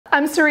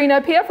I'm Serena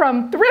Appiah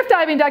from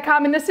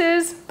thriftiving.com, and this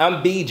is...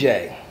 I'm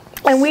BJ.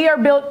 And we are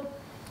built...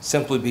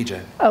 Simply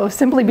BJ. Oh,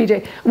 Simply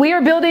BJ. We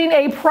are building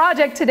a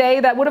project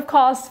today that would have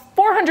cost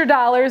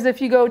 $400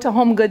 if you go to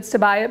Home Goods to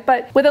buy it.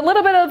 But with a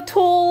little bit of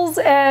tools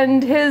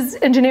and his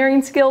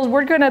engineering skills,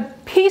 we're gonna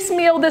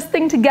piecemeal this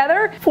thing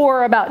together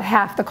for about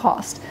half the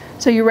cost.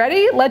 So you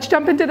ready? Let's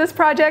jump into this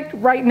project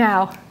right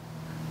now.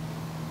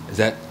 Is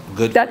that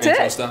good? That's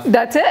it. Stuff?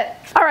 That's it.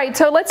 All right,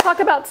 so let's talk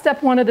about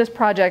step one of this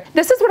project.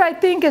 This is what I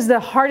think is the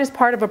hardest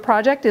part of a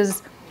project,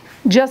 is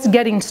just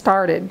getting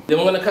started. Then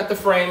we're gonna cut the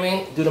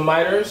framing, do the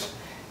miters,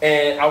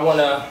 and I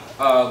wanna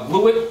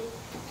glue it,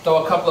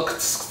 throw a couple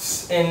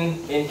of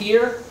in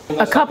here.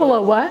 A couple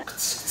of what?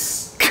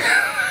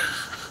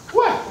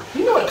 What?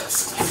 You know what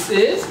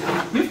is?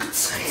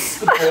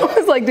 I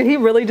was like, did he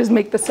really just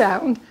make the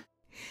sound?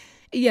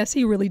 Yes,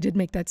 he really did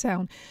make that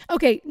sound.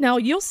 Okay, now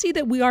you'll see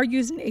that we are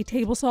using a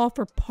table saw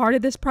for part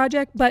of this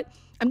project, but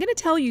I'm gonna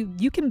tell you,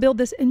 you can build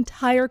this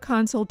entire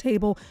console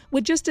table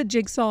with just a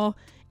jigsaw,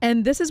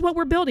 and this is what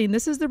we're building.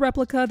 This is the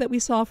replica that we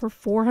saw for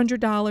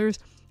 $400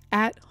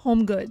 at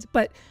Home Goods,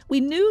 but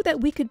we knew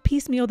that we could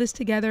piecemeal this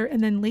together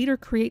and then later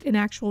create an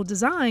actual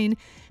design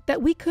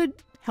that we could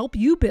help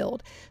you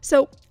build.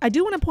 So I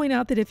do want to point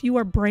out that if you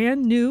are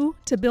brand new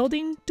to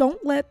building,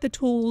 don't let the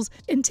tools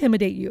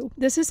intimidate you.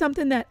 This is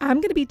something that I'm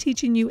going to be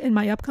teaching you in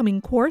my upcoming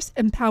course,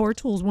 Empower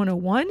Tools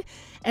 101,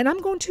 and I'm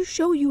going to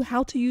show you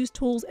how to use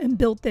tools and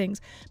build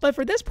things. But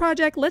for this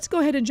project, let's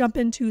go ahead and jump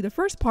into the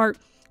first part,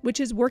 which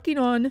is working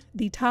on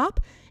the top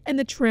and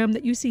the trim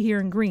that you see here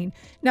in green.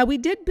 Now, we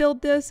did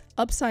build this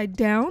upside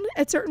down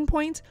at certain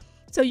points,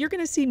 so you're going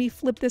to see me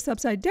flip this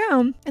upside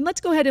down, and let's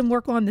go ahead and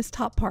work on this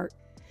top part.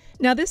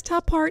 Now, this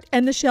top part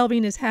and the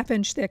shelving is 1/2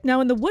 inch thick. Now,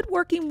 in the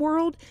woodworking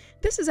world,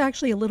 this is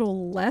actually a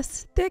little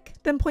less thick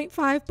than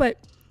 0.5, but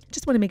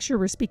just want to make sure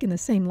we're speaking the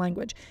same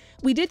language.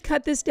 We did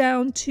cut this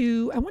down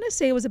to, I want to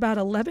say it was about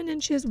 11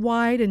 inches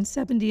wide and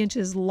 70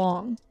 inches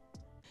long.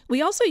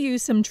 We also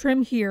used some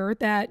trim here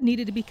that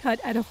needed to be cut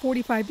at a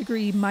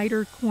 45-degree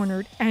miter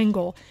cornered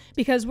angle,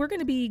 because we're going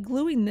to be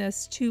gluing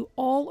this to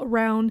all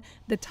around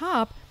the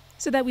top,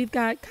 so that we've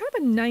got kind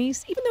of a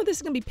nice, even though this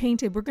is going to be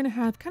painted, we're going to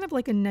have kind of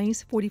like a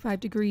nice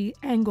 45-degree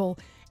angle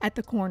at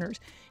the corners.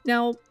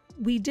 Now,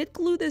 we did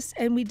glue this,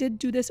 and we did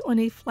do this on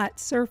a flat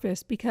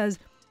surface because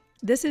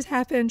this is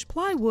 1/2 inch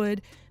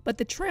plywood, but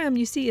the trim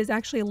you see is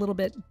actually a little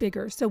bit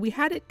bigger. So we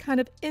had it kind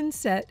of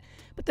inset,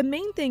 but the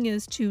main thing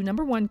is to,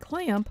 number one,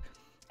 clamp,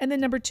 and then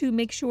number two,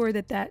 make sure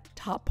that that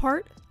top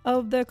part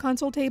of the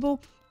console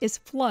table is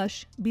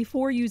flush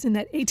before using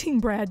that 18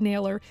 brad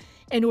nailer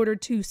in order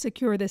to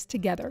secure this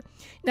together.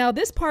 Now,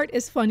 this part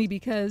is funny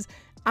because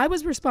I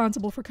was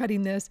responsible for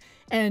cutting this,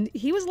 and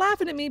he was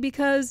laughing at me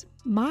because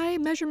my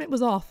measurement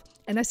was off,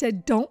 and I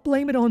said, don't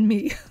blame it on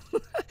me.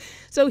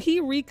 So he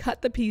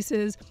recut the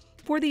pieces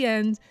for the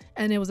ends,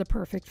 and it was a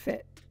perfect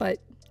fit, but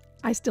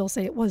I still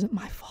say it wasn't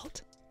my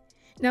fault.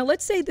 Now,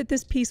 let's say that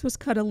this piece was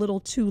cut a little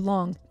too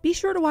long. Be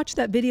sure to watch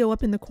that video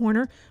up in the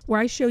corner where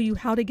I show you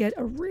how to get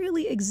a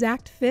really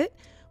exact fit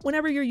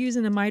whenever you're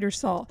using a miter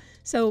saw.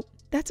 So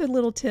that's a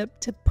little tip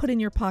to put in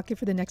your pocket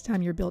for the next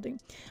time you're building.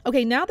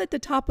 Okay, now that the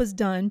top was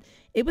done,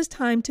 it was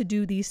time to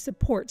do these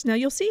supports. Now,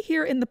 you'll see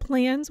here in the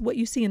plans what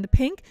you see in the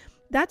pink.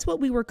 That's what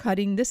we were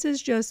cutting. This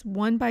is just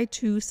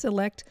 1x2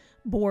 select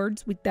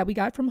boards that we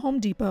got from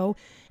Home Depot.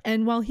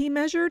 And while he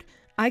measured,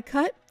 I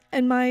cut,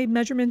 and my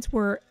measurements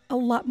were a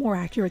lot more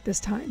accurate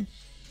this time.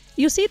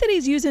 You'll see that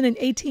he's using an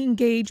 18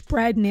 gauge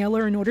brad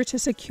nailer in order to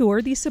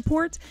secure these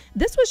supports.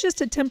 This was just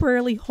to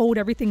temporarily hold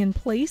everything in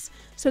place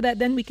so that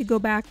then we could go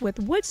back with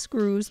wood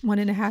screws,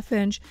 1.5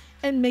 inch,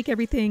 and make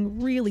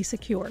everything really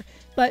secure.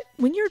 But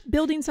when you're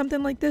building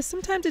something like this,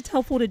 sometimes it's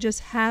helpful to just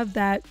have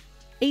that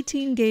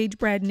 18 gauge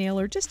brad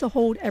nailer just to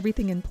hold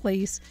everything in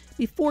place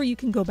before you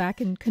can go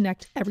back and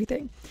connect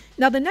everything.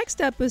 Now, the next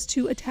step was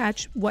to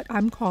attach what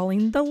I'm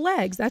calling the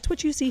legs. That's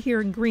what you see here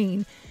in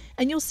green.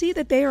 And you'll see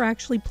that they are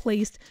actually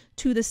placed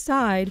to the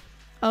side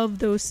of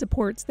those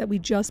supports that we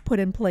just put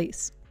in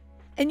place.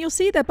 And you'll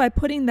see that by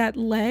putting that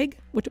leg,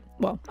 which,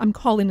 well, I'm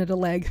calling it a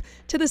leg,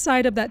 to the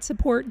side of that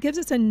support gives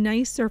us a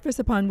nice surface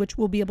upon which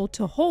we'll be able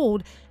to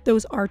hold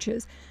those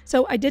arches.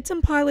 So I did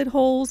some pilot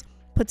holes,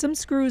 put some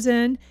screws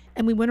in,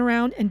 and we went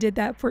around and did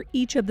that for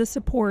each of the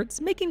supports,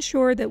 making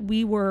sure that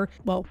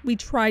we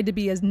tried to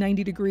be as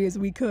 90 degree as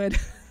we could.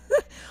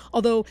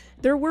 Although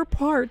there were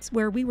parts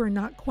where we were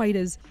not quite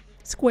as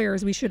square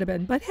as we should have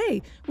been, but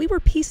hey, we were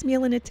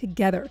piecemealing it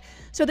together.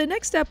 So the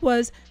next step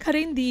was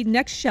cutting the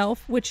next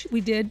shelf, which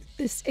we did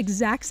this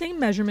exact same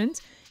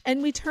measurement,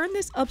 and we turned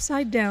this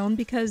upside down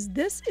because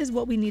this is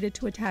what we needed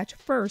to attach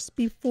first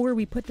before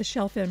we put the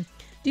shelf in.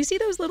 Do you see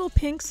those little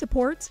pink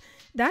supports?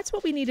 That's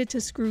what we needed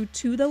to screw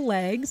to the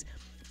legs.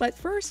 But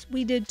first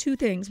we did two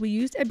things. We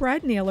used a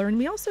brad nailer, and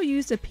we also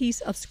used a piece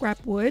of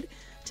scrap wood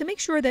to make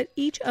sure that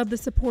each of the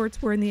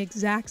supports were in the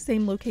exact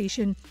same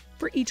location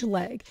for each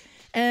leg.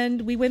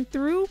 And we went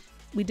through,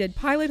 we did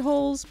pilot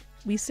holes,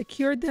 we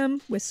secured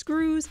them with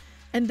screws,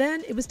 and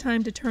then it was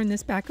time to turn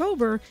this back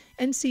over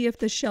and see if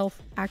the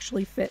shelf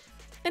actually fit.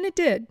 And it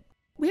did.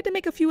 we had to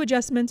make a few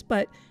adjustments,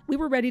 but we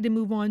were ready to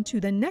move on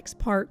to the next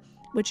part,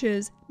 which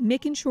is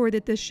making sure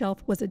that this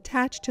shelf was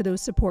attached to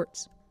those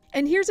supports.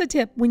 And here's a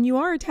tip. When you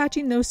are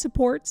attaching those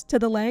supports to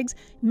the legs,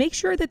 make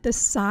sure that the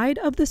side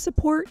of the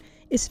support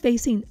is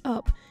facing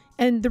up.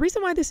 And the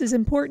reason why this is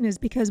important is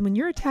because when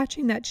you're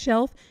attaching that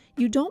shelf,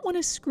 you don't want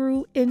to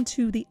screw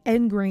into the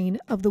end grain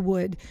of the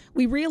wood.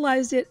 We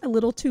realized it a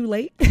little too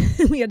late.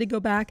 We had to go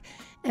back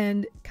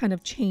and kind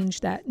of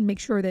change that and make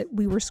sure that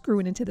we were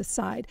screwing into the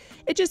side.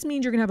 It just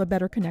means you're going to have a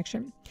better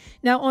connection.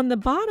 Now on the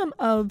bottom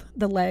of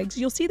the legs,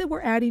 you'll see that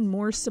we're adding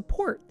more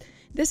support.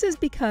 This is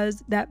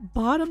because that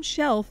bottom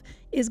shelf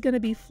is going to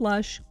be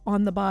flush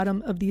on the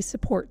bottom of these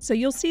supports. So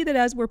you'll see that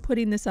as we're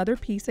putting this other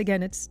piece,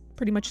 again, it's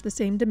pretty much the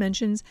same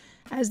dimensions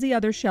as the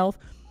other shelf,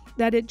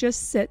 that it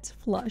just sits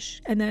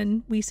flush. And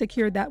then we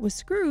secured that with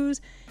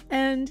screws,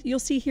 and you'll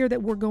see here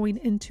that we're going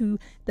into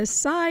the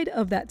side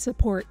of that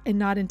support and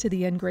not into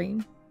the end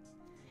grain.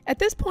 At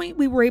this point,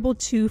 we were able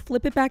to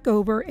flip it back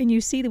over, and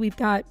you see that we've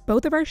got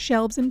both of our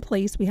shelves in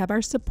place. We have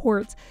our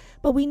supports,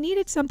 but we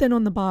needed something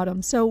on the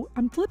bottom. So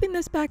I'm flipping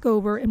this back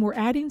over, and we're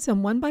adding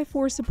some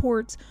 1x4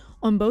 supports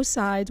on both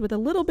sides with a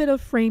little bit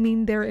of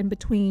framing there in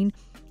between.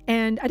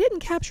 And I didn't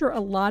capture a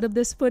lot of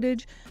this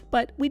footage,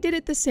 but we did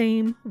it the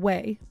same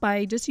way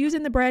by just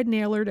using the brad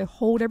nailer to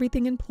hold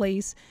everything in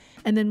place.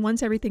 And then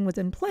once everything was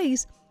in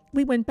place,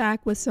 we went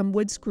back with some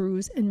wood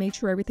screws and made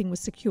sure everything was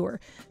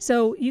secure.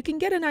 So you can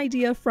get an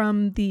idea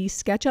from the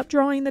SketchUp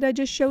drawing that I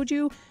just showed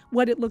you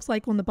what it looks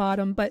like on the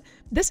bottom. But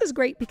this is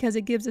great because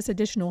it gives us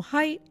additional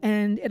height,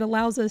 and it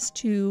allows us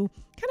to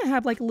kind of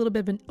have like a little bit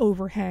of an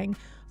overhang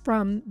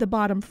from the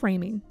bottom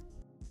framing.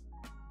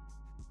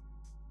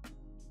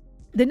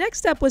 The next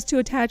step was to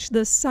attach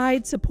the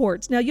side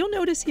supports. Now you'll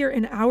notice here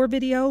in our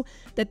video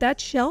that that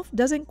shelf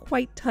doesn't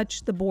quite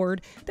touch the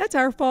board. That's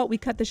our fault. We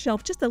cut the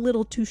shelf just a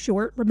little too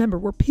short. Remember,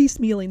 we're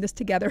piecemealing this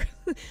together,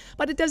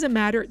 but it doesn't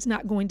matter. It's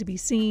not going to be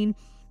seen.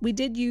 We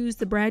did use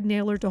the brad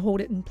nailer to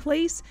hold it in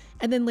place,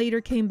 and then later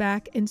came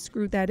back and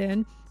screwed that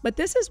in. But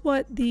this is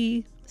what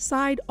the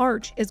side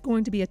arch is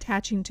going to be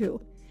attaching to.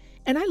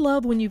 And I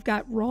love when you've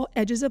got raw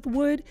edges of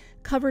wood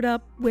covered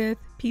up with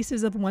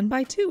pieces of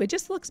 1x2. It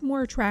just looks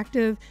more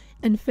attractive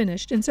and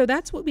finished. And so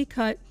that's what we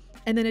cut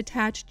and then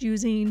attached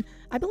using,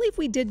 I believe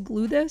we did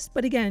glue this,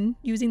 but again,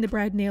 using the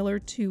brad nailer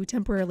to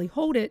temporarily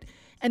hold it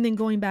and then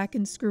going back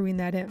and screwing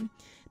that in.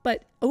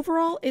 But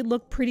overall, it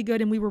looked pretty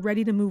good, and we were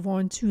ready to move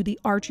on to the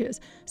arches.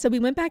 So we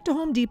went back to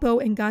Home Depot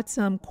and got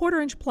some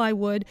 1/4-inch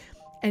plywood.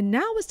 And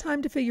now it's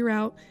time to figure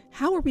out,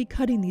 how are we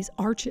cutting these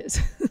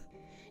arches?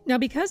 Now,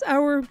 because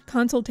our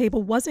console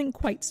table wasn't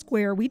quite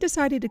square, we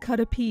decided to cut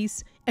a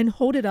piece and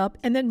hold it up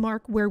and then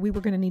mark where we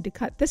were going to need to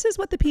cut. This is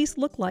what the piece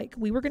looked like.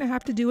 We were going to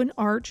have to do an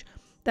arch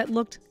that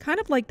looked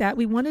kind of like that.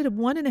 We wanted a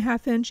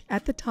 1.5 inch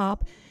at the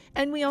top,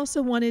 and we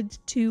also wanted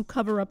to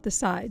cover up the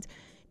sides.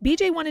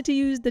 BJ wanted to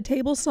use the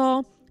table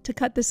saw to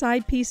cut the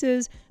side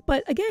pieces,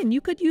 but again,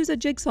 you could use a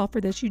jigsaw for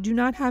this. You do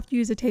not have to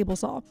use a table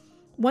saw.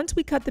 Once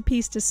we cut the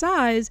piece to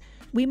size,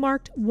 we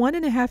marked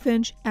 1.5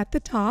 inch at the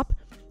top,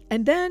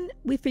 and then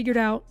we figured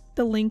out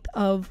the length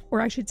of, or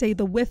I should say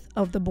the width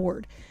of the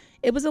board.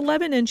 It was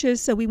 11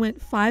 inches, so we went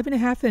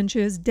 5.5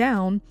 inches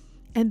down,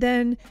 and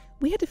then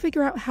we had to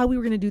figure out how we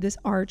were going to do this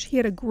arch. He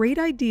had a great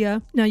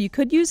idea. Now you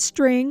could use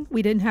string.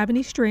 We didn't have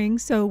any string,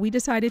 so we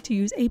decided to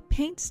use a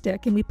paint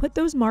stick, and we put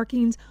those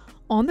markings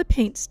on the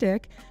paint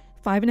stick,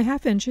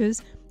 5.5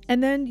 inches,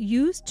 and then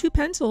used 2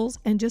 pencils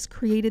and just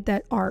created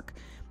that arc.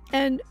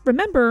 And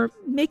remember,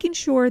 making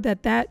sure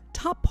that that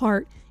top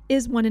part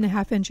is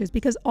 1.5 inches,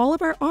 because all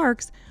of our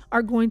arcs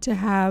are going to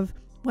have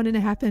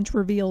 1.5 inch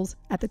reveals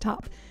at the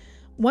top.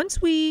 Once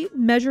we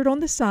measured on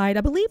the side,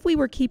 I believe we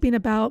were keeping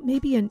about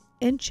maybe 1.5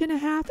 inches,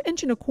 1.25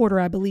 inches,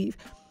 I believe.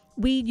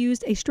 We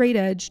used a straight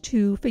edge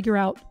to figure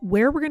out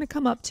where we're going to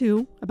come up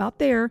to, about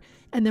there,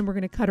 and then we're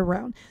going to cut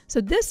around. So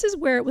this is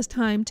where it was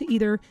time to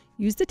either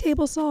use the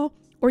table saw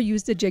or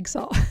use the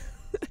jigsaw.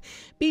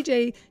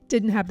 BJ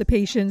didn't have the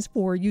patience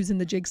for using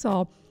the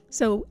jigsaw,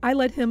 so I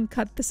let him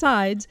cut the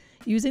sides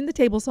using the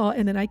table saw,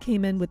 and then I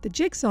came in with the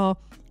jigsaw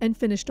and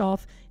finished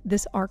off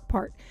this arc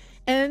part.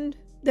 And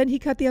then he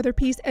cut the other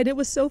piece, and it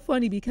was so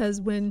funny because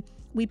when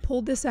we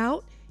pulled this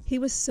out, he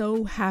was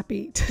so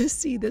happy to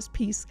see this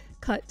piece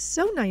cut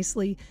so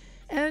nicely,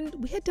 and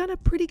we had done a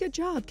pretty good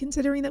job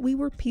considering that we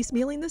were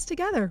piecemealing this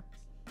together.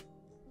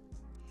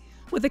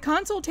 With the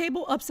console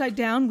table upside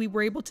down, we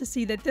were able to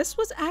see that this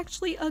was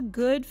actually a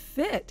good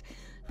fit.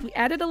 We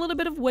added a little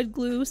bit of wood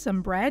glue,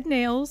 some brad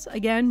nails,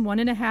 again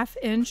 1.5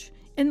 inch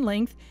in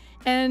length,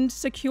 and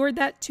secured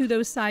that to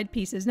those side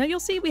pieces. Now you'll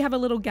see we have a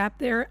little gap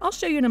there. I'll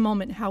show you in a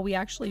moment how we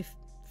actually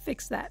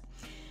fix that.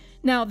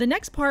 Now the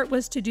next part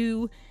was to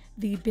do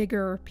the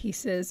bigger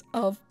pieces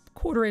of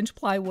 1/4 inch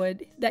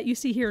plywood that you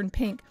see here in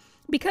pink.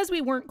 Because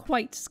we weren't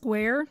quite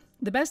square,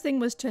 the best thing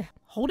was to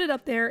hold it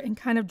up there and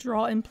kind of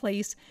draw in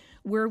place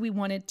where we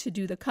wanted to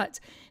do the cuts.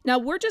 Now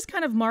we're just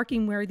kind of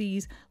marking where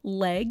these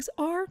legs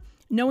are,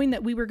 knowing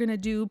that we were going to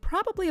do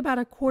probably about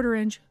 1/4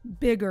 inch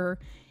bigger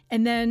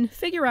and then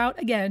figure out,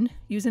 again,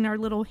 using our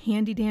little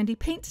handy dandy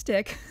paint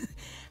stick,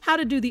 how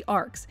to do the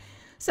arcs.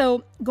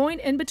 So going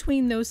in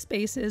between those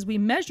spaces, we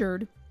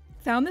measured,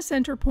 found the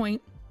center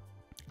point,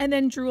 and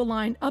then drew a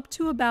line up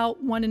to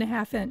about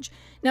 1.5 inches.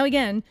 Now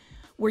again,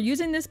 we're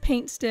using this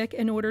paint stick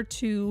in order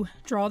to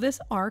draw this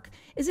arc.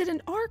 Is it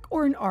an arc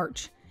or an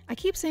arch? I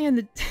keep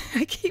saying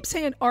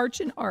arch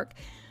and arc,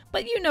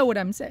 but you know what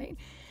I'm saying.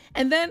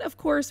 And then of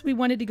course we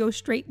wanted to go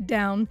straight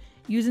down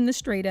using the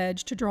straight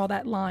edge to draw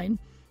that line.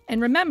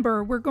 And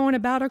remember, we're going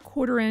about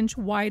 1/4 inch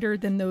wider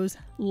than those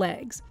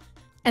legs.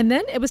 And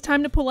then it was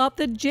time to pull out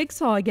the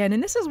jigsaw again.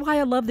 And this is why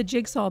I love the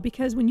jigsaw,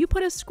 because when you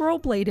put a scroll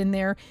blade in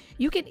there,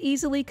 you can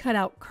easily cut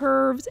out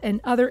curves and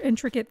other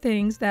intricate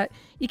things that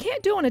you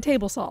can't do on a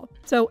table saw.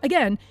 So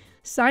again,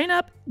 sign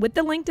up with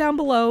the link down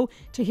below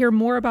to hear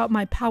more about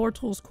my Power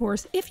Tools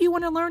course if you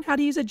want to learn how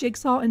to use a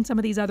jigsaw and some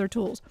of these other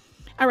tools.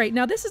 All right,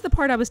 now this is the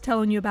part I was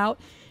telling you about.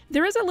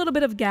 There is a little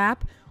bit of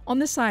gap on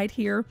the side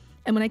here.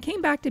 And when I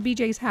came back to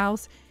BJ's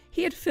house,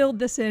 he had filled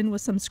this in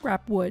with some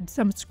scrap wood,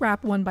 some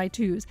scrap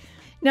 1x2s.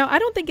 Now, I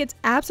don't think it's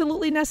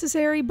absolutely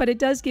necessary, but it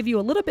does give you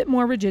a little bit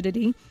more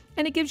rigidity,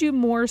 and it gives you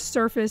more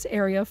surface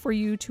area for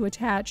you to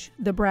attach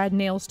the brad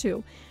nails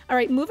to. All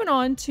right, moving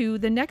on to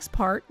the next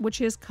part,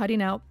 which is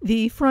cutting out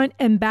the front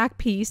and back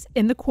piece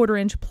in the 1/4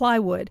 inch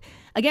plywood.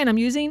 Again, I'm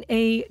using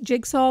a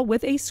jigsaw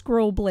with a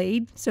scroll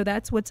blade, so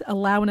that's what's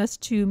allowing us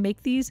to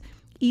make these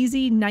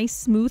easy, nice,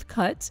 smooth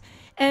cuts.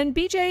 And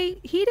BJ,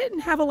 he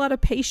didn't have a lot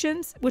of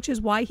patience, which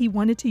is why he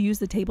wanted to use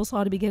the table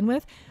saw to begin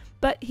with.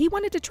 But he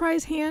wanted to try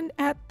his hand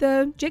at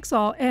the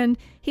jigsaw, and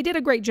he did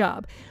a great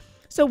job.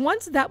 So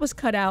once that was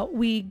cut out,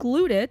 we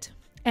glued it,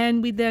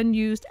 and we then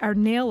used our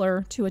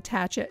nailer to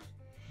attach it.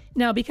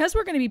 Now, because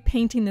we're going to be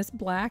painting this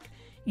black,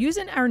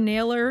 using our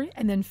nailer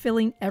and then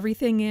filling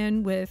everything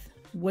in with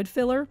wood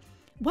filler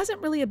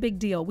wasn't really a big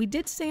deal. We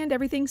did sand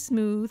everything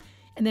smooth,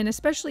 and then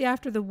especially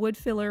after the wood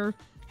filler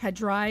had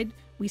dried,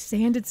 we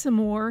sanded some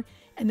more,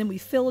 and then we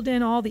filled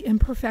in all the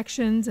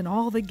imperfections and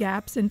all the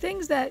gaps and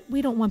things that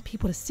we don't want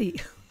people to see.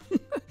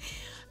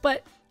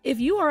 But if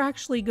you are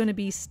actually going to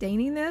be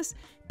staining this,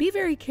 be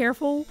very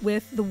careful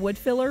with the wood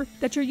filler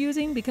that you're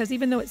using, because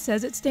even though it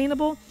says it's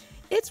stainable,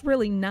 it's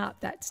really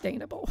not that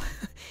stainable.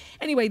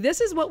 Anyway,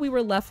 this is what we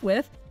were left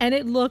with, and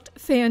it looked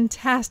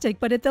fantastic.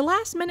 But at the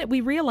last minute,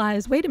 we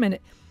realized, wait a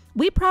minute,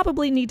 we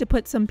probably need to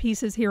put some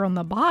pieces here on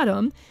the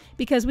bottom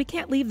because we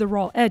can't leave the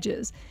raw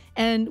edges.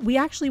 And we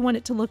actually want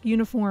it to look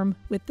uniform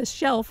with the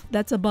shelf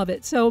that's above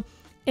it. So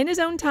in his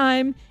own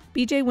time,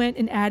 BJ went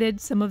and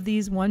added some of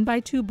these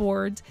 1x2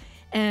 boards,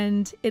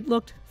 and it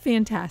looked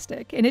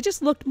fantastic. And it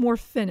just looked more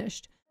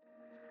finished.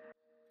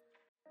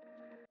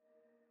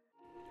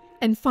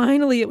 And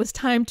finally, it was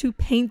time to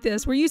paint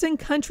this. We're using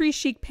Country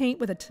Chic paint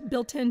with a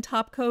built-in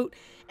top coat.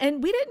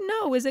 And we didn't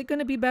know, is it going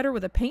to be better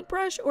with a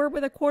paintbrush or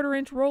with a 1/4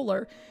 inch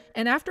roller?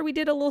 And after we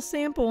did a little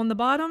sample on the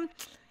bottom,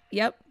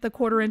 yep, the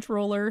 1/4 inch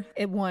roller,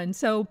 it won.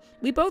 So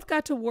we both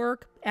got to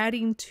work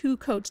adding 2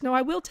 coats. Now,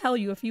 I will tell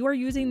you, if you are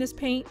using this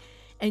paint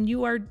and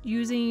you are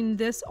using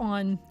this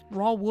on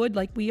raw wood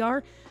like we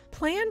are,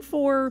 plan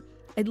for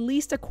at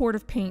least 1 quart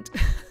of paint.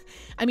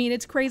 I mean,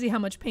 it's crazy how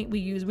much paint we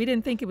use. We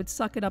didn't think it would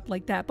suck it up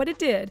like that, but it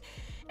did.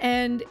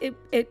 And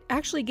it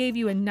actually gave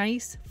you a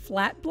nice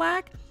flat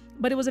black,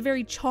 but it was a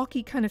very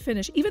chalky kind of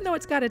finish, even though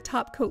it's got a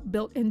top coat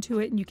built into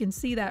it, and you can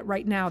see that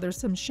right now. There's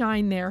some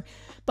shine there,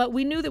 but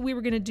we knew that we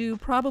were going to do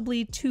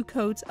probably 2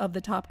 coats of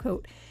the top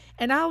coat.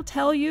 And I'll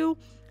tell you,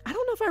 I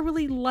don't know if I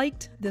really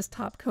liked this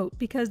top coat,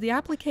 because the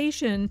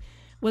application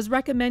was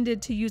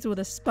recommended to use it with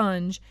a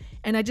sponge,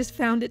 and I just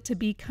found it to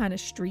be kind of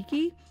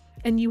streaky,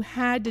 and you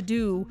had to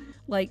do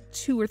like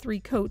 2 or 3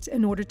 coats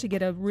in order to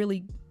get a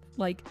really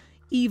like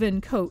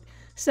even coat.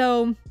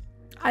 So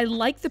I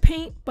like the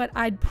paint, but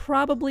I'd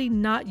probably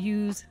not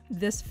use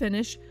this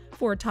finish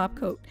for a top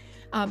coat.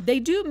 They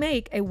do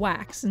make a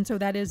wax, and so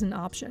that is an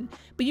option.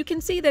 But you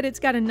can see that it's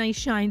got a nice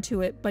shine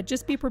to it, but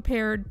just be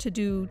prepared to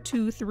do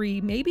 2,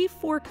 3, maybe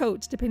 4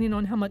 coats, depending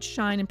on how much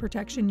shine and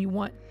protection you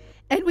want.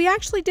 And we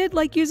actually did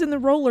like using the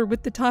roller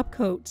with the top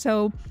coat.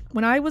 So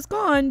when I was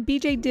gone,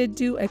 BJ did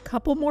do a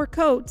couple more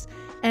coats,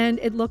 and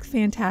it looked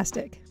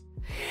fantastic.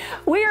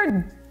 We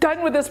are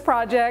done with this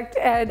project,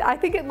 and I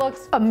think it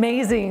looks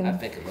amazing. I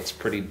think it looks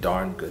pretty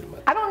darn good.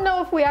 I don't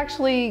know if we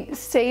actually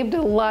saved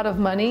a lot of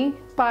money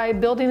by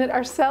building it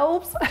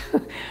ourselves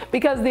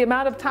because the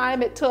amount of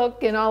time it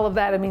took and all of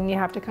that, I mean, you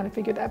have to kind of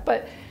figure that.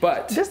 But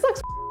this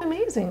looks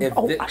amazing.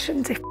 I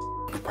shouldn't say.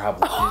 You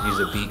probably use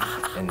a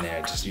beat in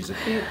there. Just use a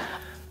beat.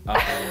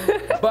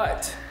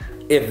 But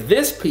if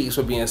this piece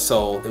were being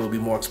sold, it would be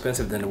more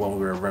expensive than the one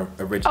we were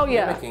originally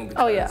making,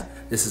 because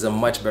this is a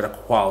much better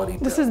quality.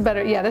 This is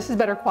better, yeah, this is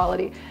better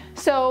quality.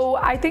 So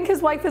I think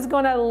his wife is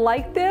gonna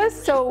like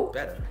this. So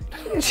better.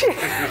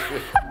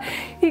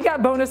 He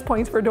got bonus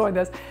points for doing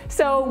this.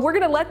 So we're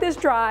gonna let this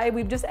dry.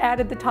 We've just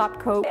added the top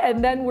coat,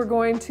 and then we're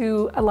going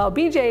to allow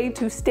BJ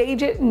to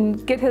stage it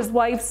and get his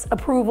wife's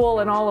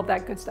approval and all of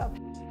that good stuff.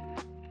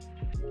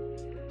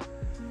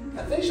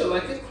 I think she'll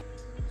like it.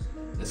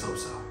 Let's hope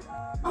so.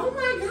 Oh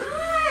my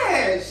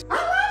gosh! I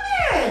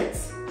love it!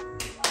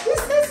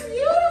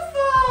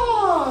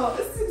 Oh,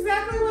 this is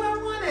exactly what I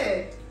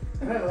wanted.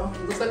 All right, well,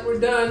 it looks like we're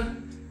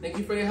done. Thank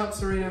you for your help,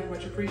 Serena.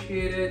 Much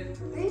appreciated.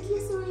 Thank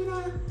you,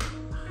 Serena.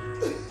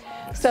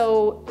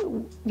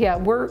 So, yeah,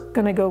 we're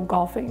gonna go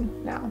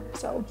golfing now,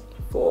 so.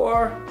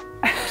 4.